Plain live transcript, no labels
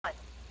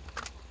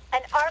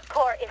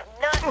core is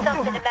not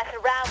something to mess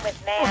around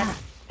with, man.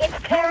 It's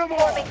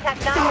terraforming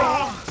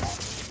technology.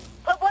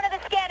 Put one of the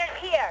scanners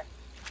here.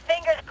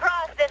 Fingers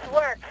crossed this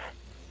works.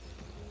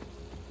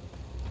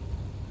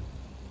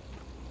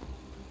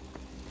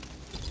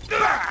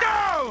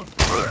 Down!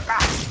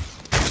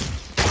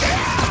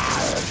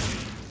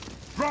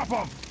 Drop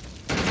him!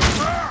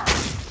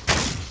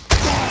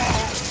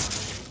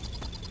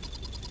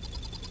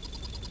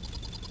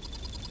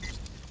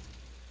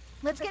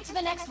 Let's get to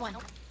the next one.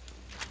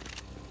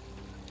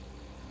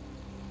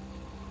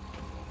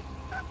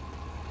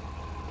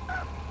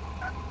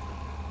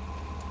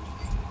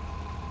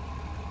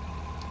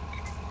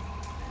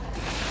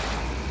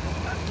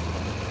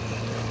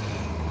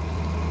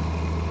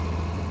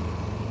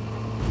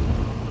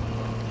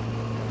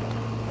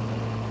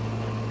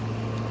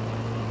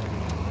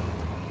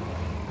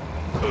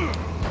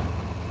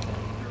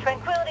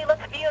 Tranquility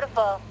looks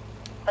beautiful,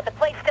 but the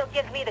place still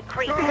gives me the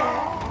creeps.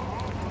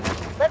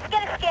 Let's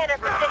get a scanner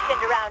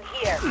positioned around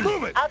here.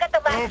 Move it! I'll get the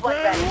last one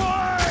ready.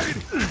 Wide!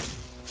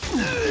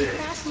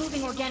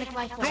 Fast-moving organic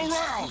life forms. Go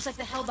round. Looks like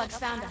the Hellbugs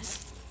found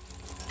us.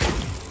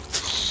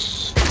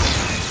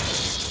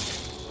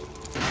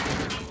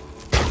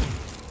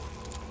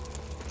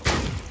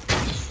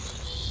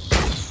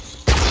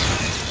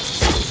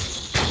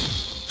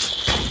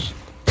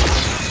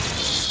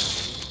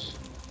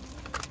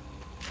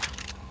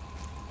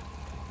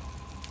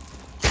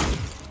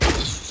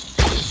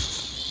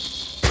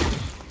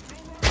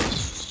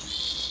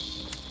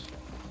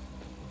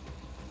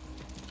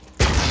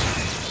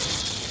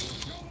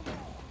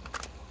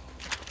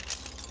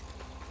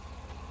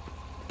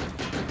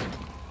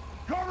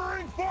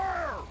 Covering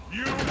fire!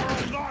 You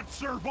will not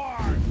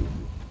survive!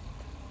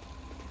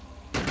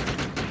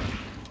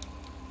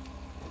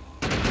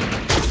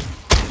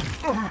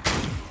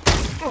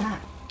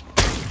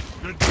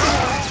 Good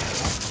job!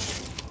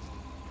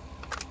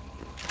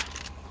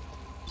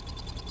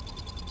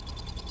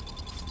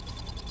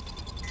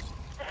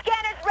 The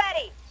scanner's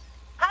ready.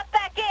 Hop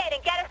back in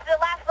and get us to the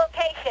last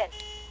location.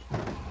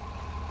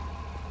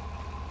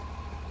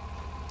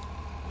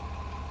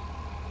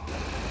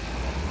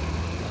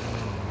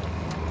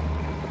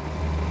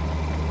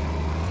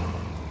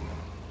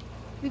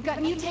 We've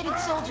got mutated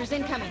soldiers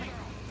incoming.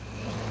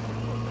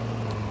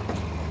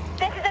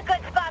 This is a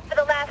good spot for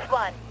the last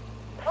one.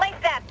 Place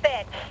that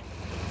bitch.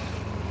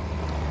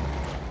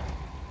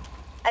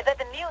 I bet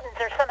the mutants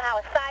are somehow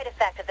a side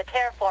effect of the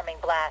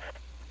terraforming blast.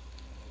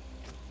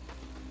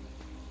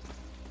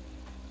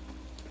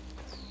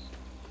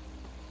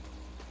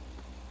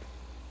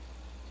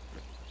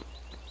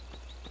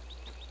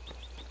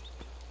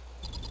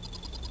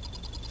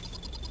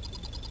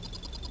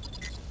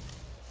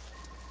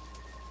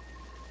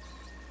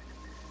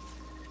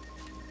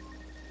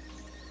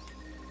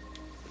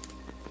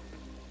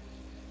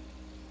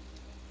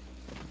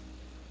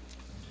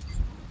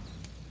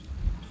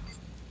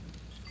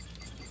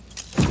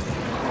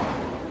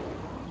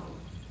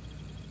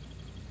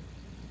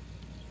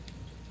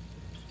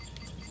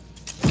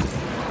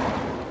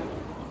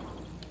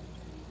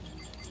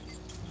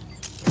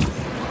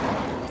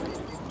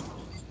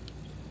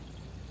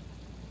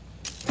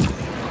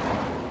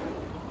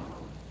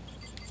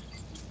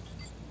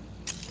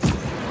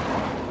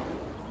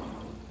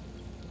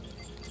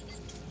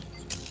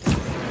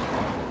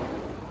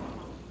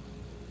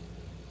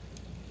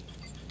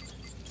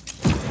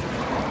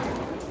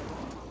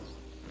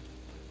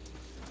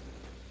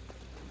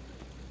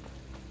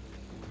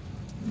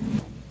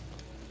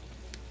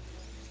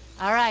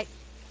 All right.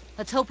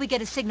 Let's hope we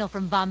get a signal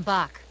from Von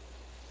Bach.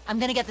 I'm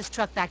gonna get this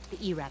truck back to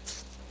the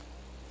E-Reps.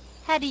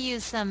 Had to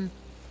use some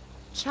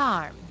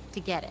charm to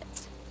get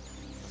it.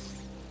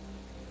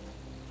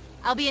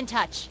 I'll be in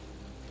touch,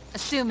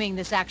 assuming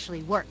this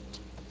actually worked.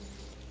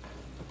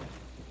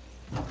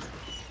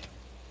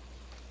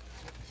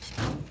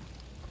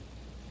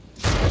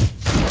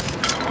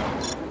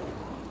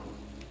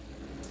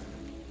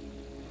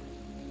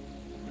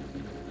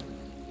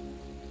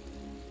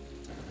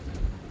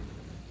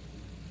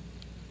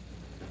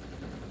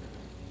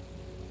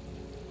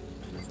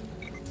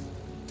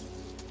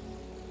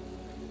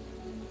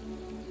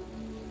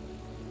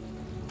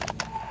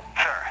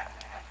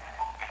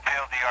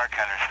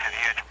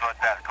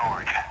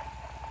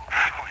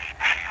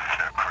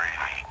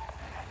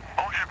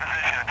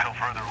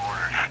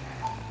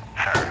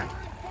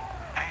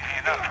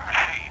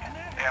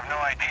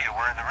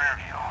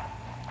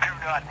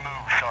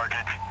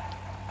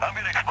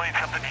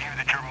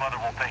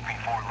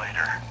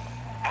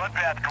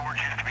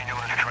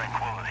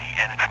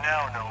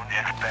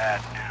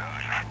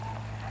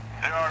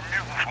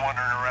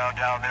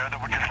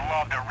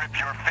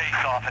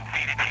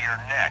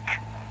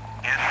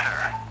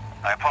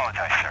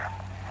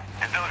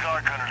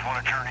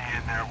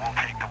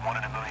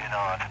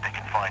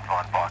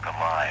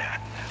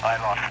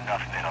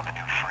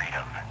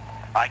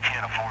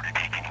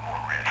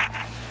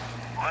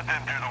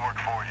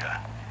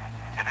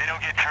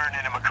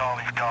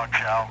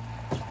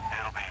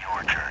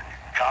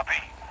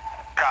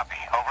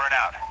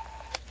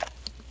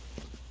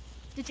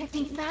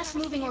 Detecting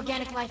fast-moving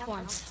organic life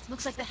forms.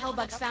 Looks like the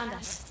hellbugs found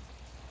us.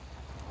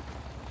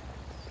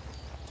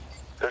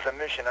 There's a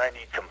mission I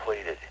need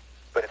completed,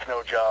 but it's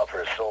no job for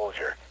a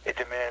soldier. It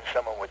demands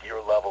someone with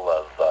your level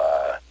of,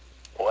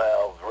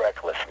 well,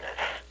 recklessness.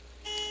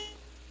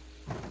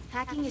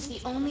 Hacking is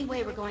the only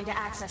way we're going to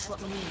access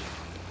what we need.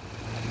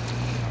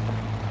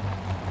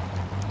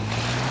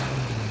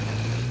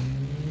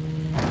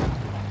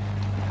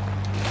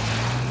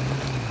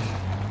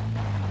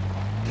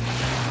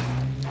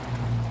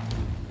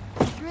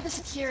 Through the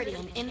security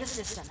and in the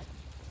system.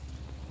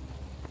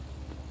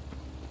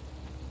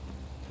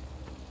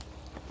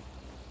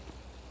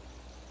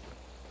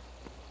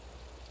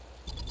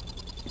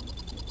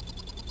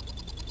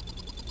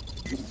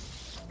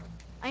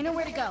 I know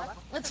where to go.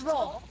 Let's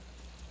roll.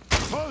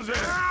 Jose,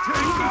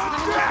 take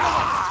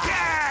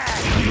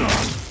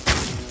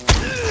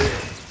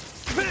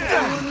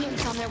More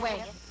mutants on their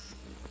way.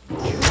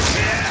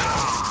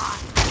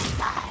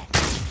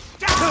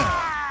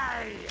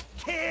 Die!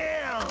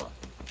 Kill!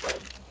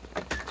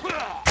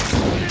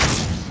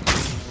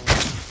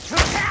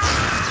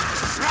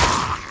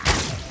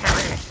 There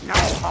is no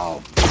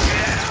hope.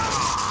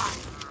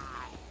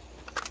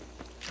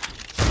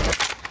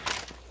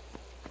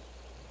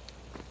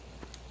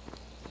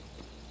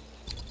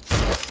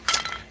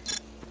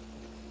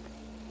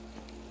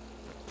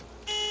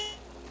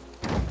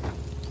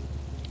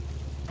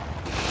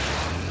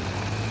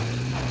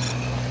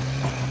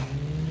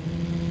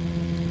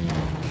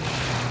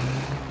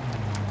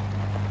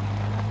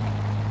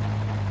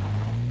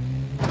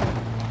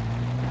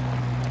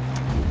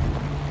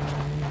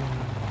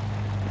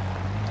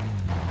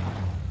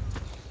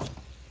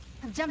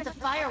 I've jumped a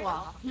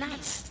firewall.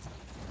 Nice.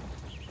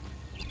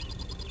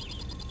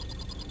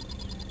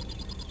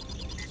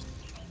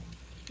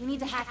 We need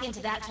to hack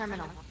into that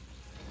terminal.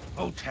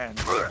 O10,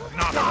 We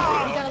not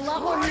got a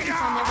lot more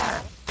mutants on their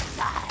way.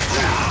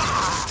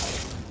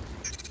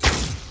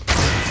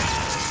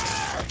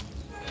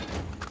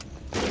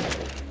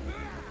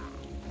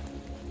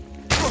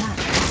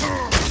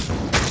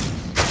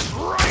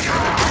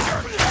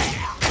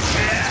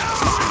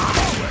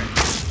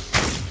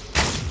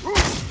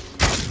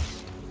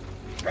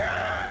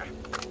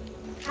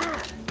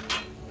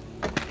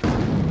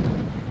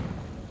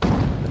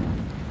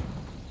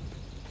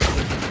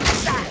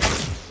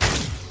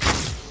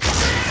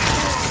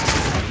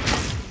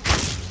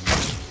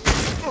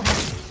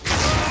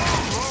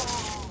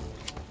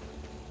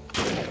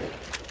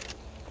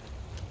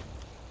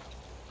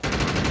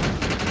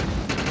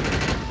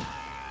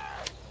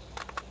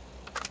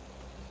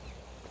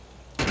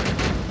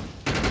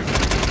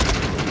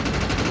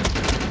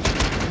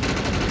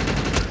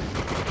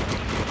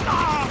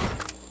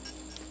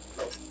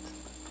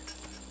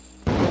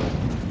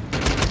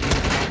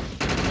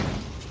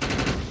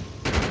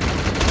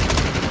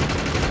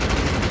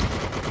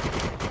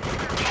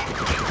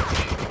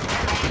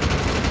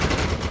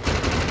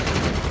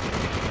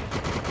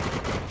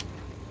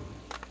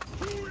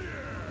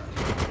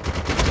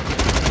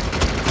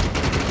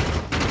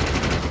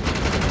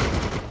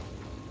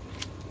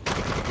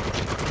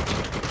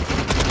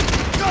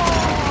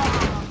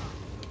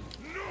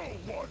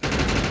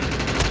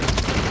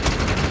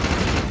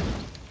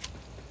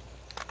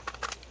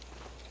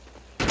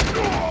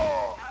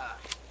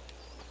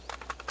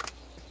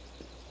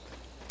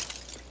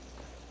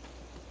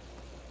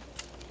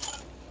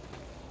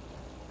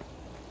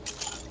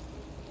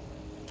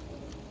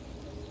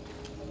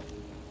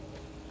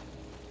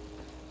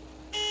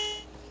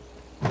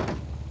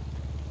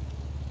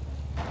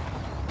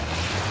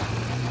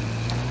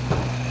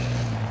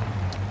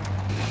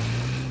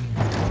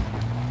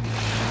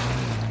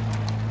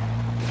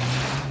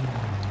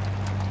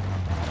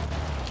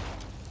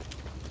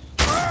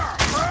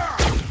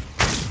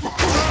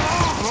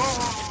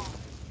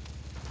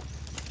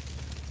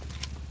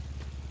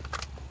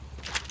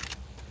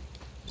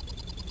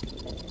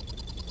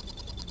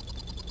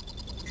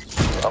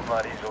 I'm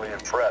not easily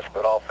impressed,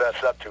 but I'll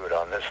fess up to it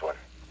on this one.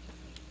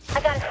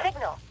 I got a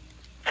signal.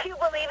 Do you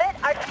believe it?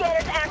 Our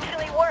scanners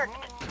actually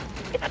worked.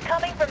 It's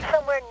coming from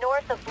somewhere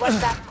north of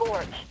Bloodbath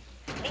Gorge.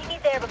 Meet me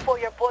there before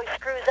your boy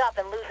screws up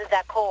and loses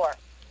that core.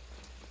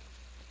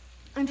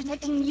 I'm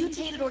detecting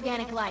mutated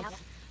organic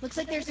life. Looks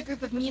like there's a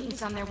group of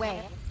mutants on their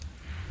way.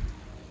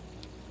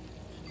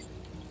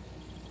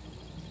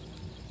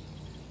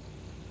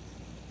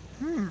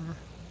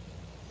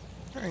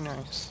 Very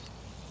nice.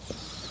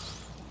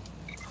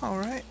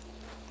 Alright.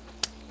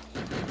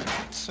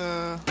 It's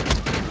a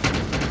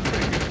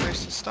pretty good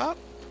place to stop.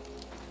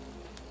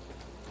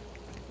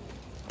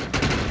 So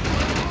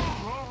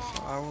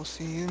I will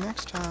see you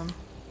next time.